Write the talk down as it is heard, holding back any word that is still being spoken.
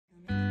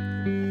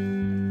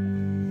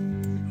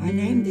I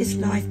name this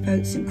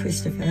lifeboat St.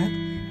 Christopher.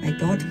 May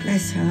God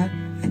bless her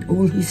and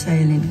all who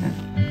sail in her.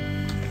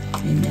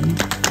 Amen.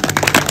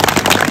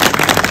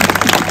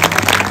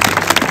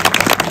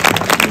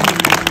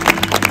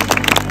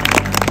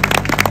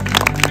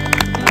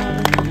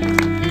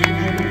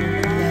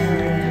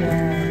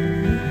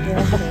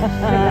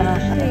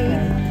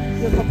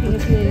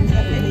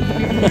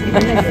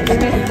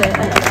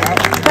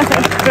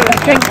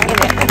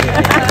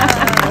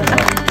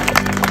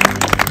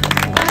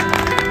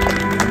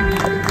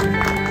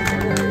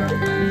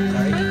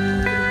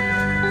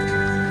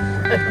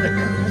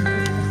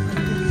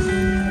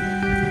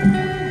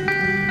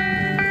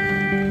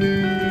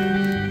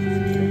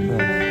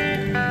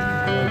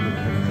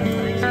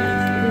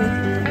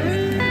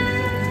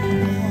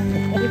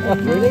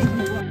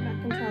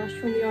 McIntosh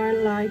from the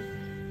RNLI,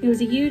 who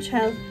was a huge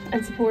help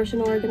and support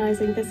in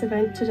organising this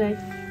event today.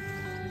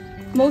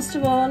 Most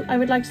of all, I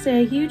would like to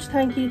say a huge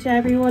thank you to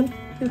everyone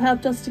who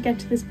helped us to get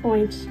to this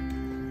point,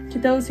 to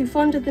those who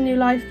funded the new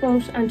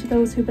lifeboat and to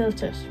those who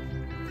built it.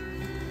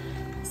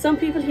 Some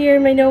people here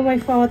may know my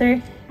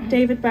father,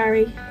 David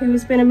Barry, who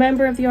has been a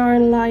member of the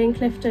RNLI in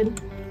Clifton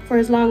for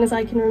as long as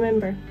I can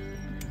remember.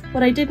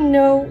 What I didn't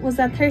know was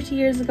that 30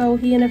 years ago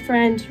he and a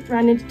friend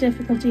ran into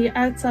difficulty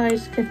outside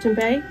Clifton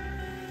Bay,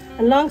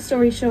 and long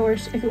story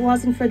short, if it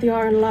wasn't for the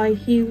RNLI,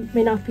 he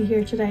may not be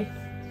here today.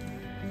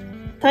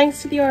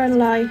 Thanks to the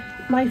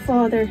RNLI, my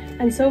father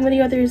and so many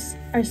others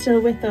are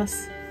still with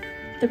us.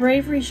 The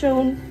bravery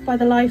shown by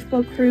the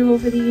lifeboat crew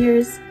over the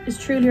years is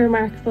truly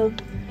remarkable,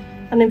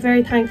 and I'm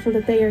very thankful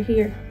that they are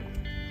here.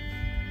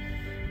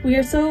 We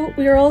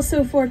are all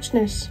so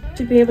fortunate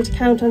to be able to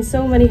count on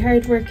so many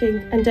hardworking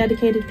and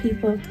dedicated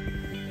people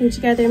who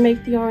together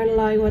make the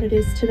RNLI what it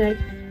is today.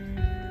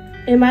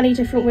 In many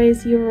different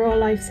ways, you are all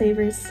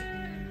lifesavers.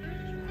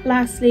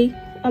 Lastly,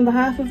 on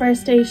behalf of our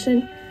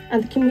station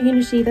and the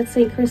community that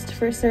St.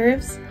 Christopher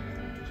serves,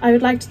 I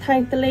would like to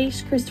thank the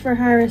late Christopher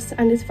Harris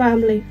and his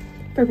family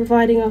for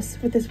providing us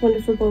with this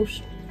wonderful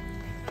boat.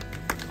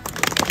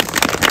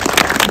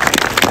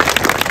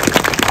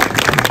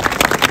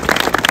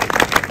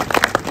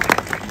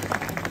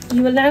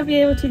 You will now be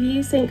able to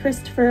view St.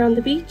 Christopher on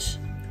the beach,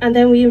 and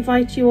then we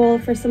invite you all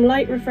for some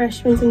light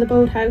refreshments in the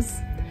boathouse.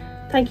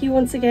 Thank you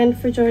once again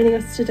for joining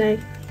us today.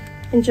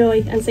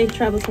 Enjoy and safe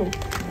travels home.